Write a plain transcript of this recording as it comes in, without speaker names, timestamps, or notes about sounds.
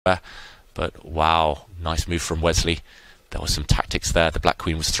But wow, nice move from Wesley. There was some tactics there. The black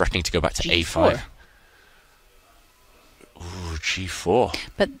queen was threatening to go back to G4. a5. Ooh, g4.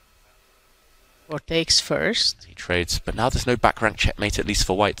 But or takes first. He trades, but now there's no back rank checkmate, at least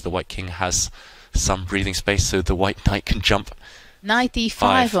for white. The white king has some breathing space, so the white knight can jump. Knight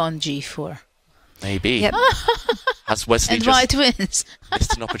e5 on g4. Maybe. Yep. Has Wesley And just white wins.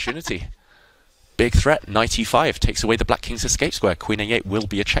 missed an opportunity? Big threat. Knight e5 takes away the black king's escape square. Queen a8 will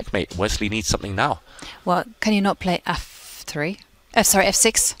be a checkmate. Wesley needs something now. Well, can you not play f3? Sorry,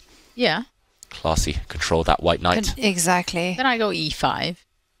 f6. Yeah. Classy. Control that white knight. Exactly. Then I go e5.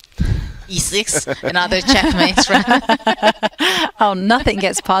 e6. Another checkmate. Right? Oh, nothing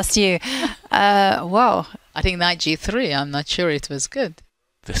gets past you. Wow. I think knight g3. I'm not sure it was good.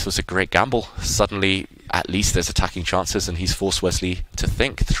 This was a great gamble. Suddenly, at least there's attacking chances, and he's forced Wesley to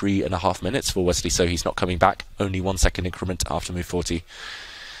think. 3.5 minutes for Wesley, so he's not coming back. Only 1 second increment after move 40.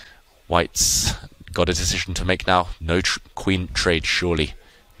 White's got a decision to make now. No queen trade, surely.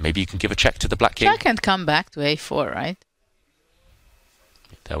 Maybe you can give a check to the black king. Check and come back to a4, right?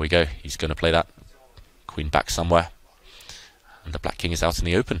 There we go. He's going to play that. Queen back somewhere. And the black king is out in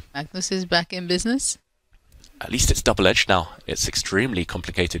the open. Magnus is back in business. At least it's double-edged now. It's extremely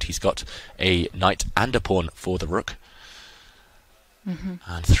complicated. He's got a knight and a pawn for the rook. And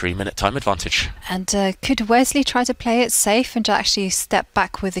 3-minute time advantage. And could Wesley try to play it safe and to actually step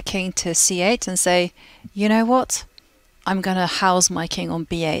back with the king to c8 and say, you know what? I'm going to house my king on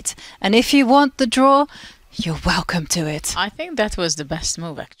b8. And if you want the draw, you're welcome to it. I think that was the best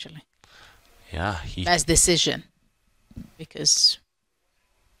move, actually. Yeah. Best decision. Because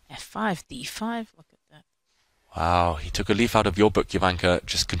f5, d5, look at that. Wow, he took a leaf out of your book, Jovanka,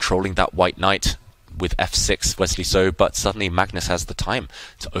 just controlling that white knight with f6, Wesley So, but suddenly Magnus has the time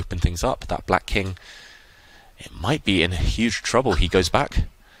to open things up. That black king, it might be in huge trouble. He goes back.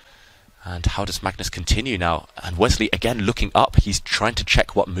 And how does Magnus continue now? And Wesley, again, looking up. He's trying to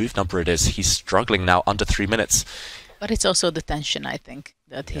check what move number it is. He's struggling now, under 3 minutes. But it's also the tension, I think,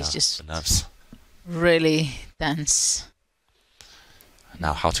 that Yeah, he's just the nerves. really tense.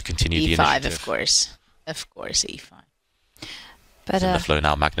 Now how to continue the e5, initiative. of course. Of course, e5. But In the flow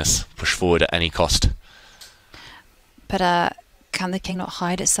now, Magnus. Push forward at any cost. But can the king not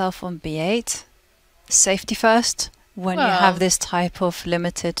hide itself on b8? Safety first when you Well- have this type of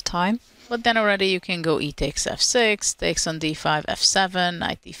limited time? But then already you can go e takes f6, takes on d5, f7,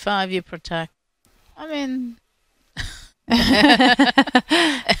 knight d5, you protect. I mean...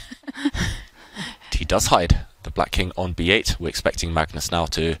 He does hide the black king on b8. We're expecting Magnus now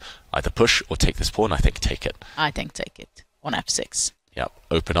to either push or take this pawn. I think take it. I think take it. On f6. Yep.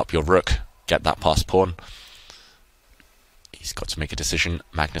 Open up your rook. Get that past pawn. He's got to make a decision.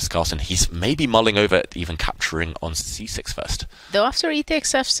 Magnus Carlsen. He's maybe mulling over even capturing on c6 first. Though after e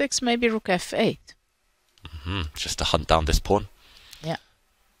takes f6, maybe rook f8. Just to hunt down this pawn. Yeah.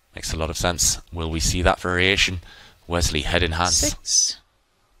 Makes a lot of sense. Will we see that variation? Wesley, head in hands. 6.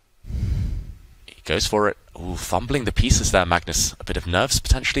 He goes for it. Ooh, fumbling the pieces there, Magnus. A bit of nerves,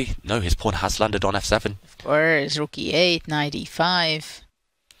 potentially. No, his pawn has landed on f7. Of course, rook e8, knight e5.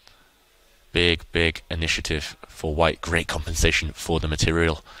 Big, big initiative for white. Great compensation for the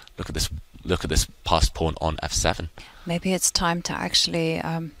material. Look at this. Look at this passed pawn on f7. Maybe it's time to actually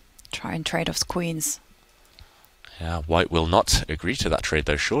try and trade off queens. Yeah, white will not agree to that trade,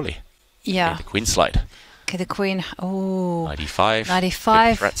 though, surely. Yeah. Okay, the queen slide. Okay, the queen. Oh. Knight e5. Knight Big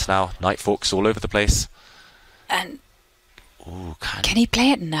e5. threats now. Knight forks all over the place. And Ooh, can he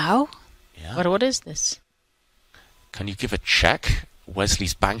play it now? Yeah. But what is this? Can you give a check?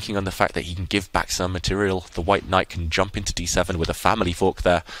 Wesley's banking on the fact that he can give back some material. The white knight can jump into d7 with a family fork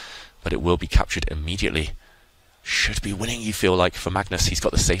there, but it will be captured immediately. Should be winning, you feel like, for Magnus. He's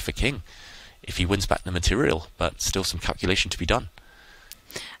got the safer king if he wins back the material, but still some calculation to be done.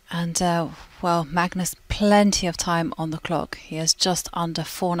 And, well, Magnus, plenty of time on the clock. He has just under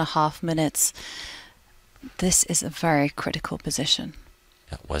 4.5 minutes. This is a very critical position.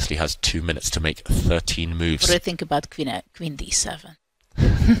 Yeah, Wesley has 2 minutes to make 13 moves. What do you think about queen d7?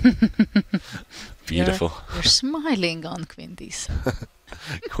 Beautiful. You're smiling on queen d7.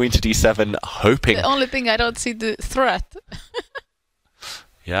 Queen to d7, hoping. The only thing I don't see the threat.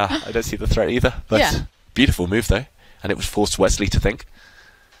 Yeah, I don't see the threat either. But Yeah. beautiful move, though. And it was forced Wesley to think.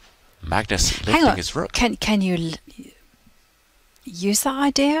 Magnus Hang lifting on. his rook. Can you use that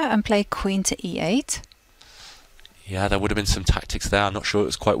idea and play queen to e8? Yeah, there would have been some tactics there. I'm not sure it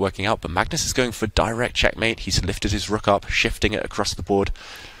was quite working out, but Magnus is going for direct checkmate. He's lifted his rook up, shifting it across the board.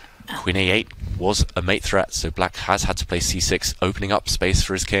 Queen a8 was a mate threat, so black has had to play c6, opening up space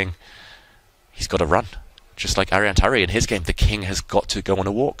for his king. He's got to run. just like Ariantari in his game, the king has got to go on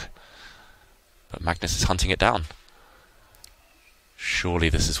a walk. But Magnus is hunting it down. Surely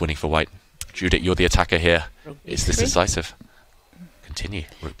this is winning for white. Judith, you're the attacker here. Is this decisive? Continue.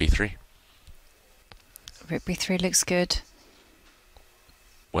 Rook b3. Rook b3 looks good.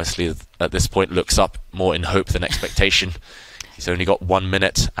 Wesley at this point looks up more in hope than expectation. He's only got 1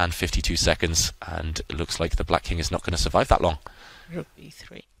 minute and 52 seconds, and it looks like the black king is not going to survive that long. Rook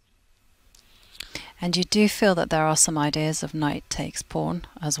b3. And you do feel that there are some ideas of knight takes pawn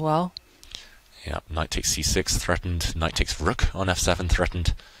as well. Yeah, knight takes c6 threatened, knight takes rook on f7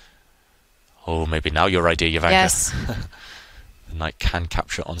 threatened. Oh, maybe now your idea, Jovanka. Yes. The knight can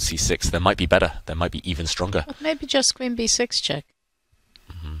capture on c6. There might be better. There might be even stronger. But maybe just queen b6 check.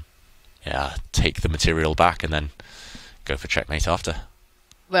 Yeah, take the material back and then go for checkmate after.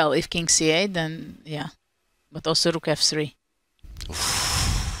 Well, if king c8, then yeah. But also rook f3.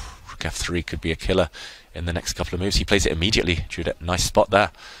 Oof. Rook f3 could be a killer in the next couple of moves. He plays it immediately. Judith, nice spot there.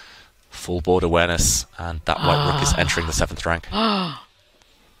 Full board awareness, and that white rook is entering the 7th rank.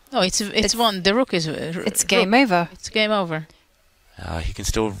 No, it's won. The rook is... It's game over. It's game over. He can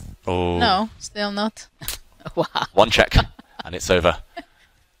still... Oh. No, still not. Wow. One check, and it's over.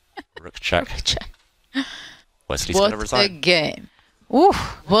 Rook check. Rook check. Wesley's going to resign. What a game. Ooh,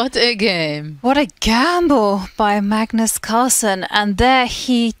 What a game. what a gamble by Magnus Carlsen. And there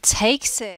he takes it.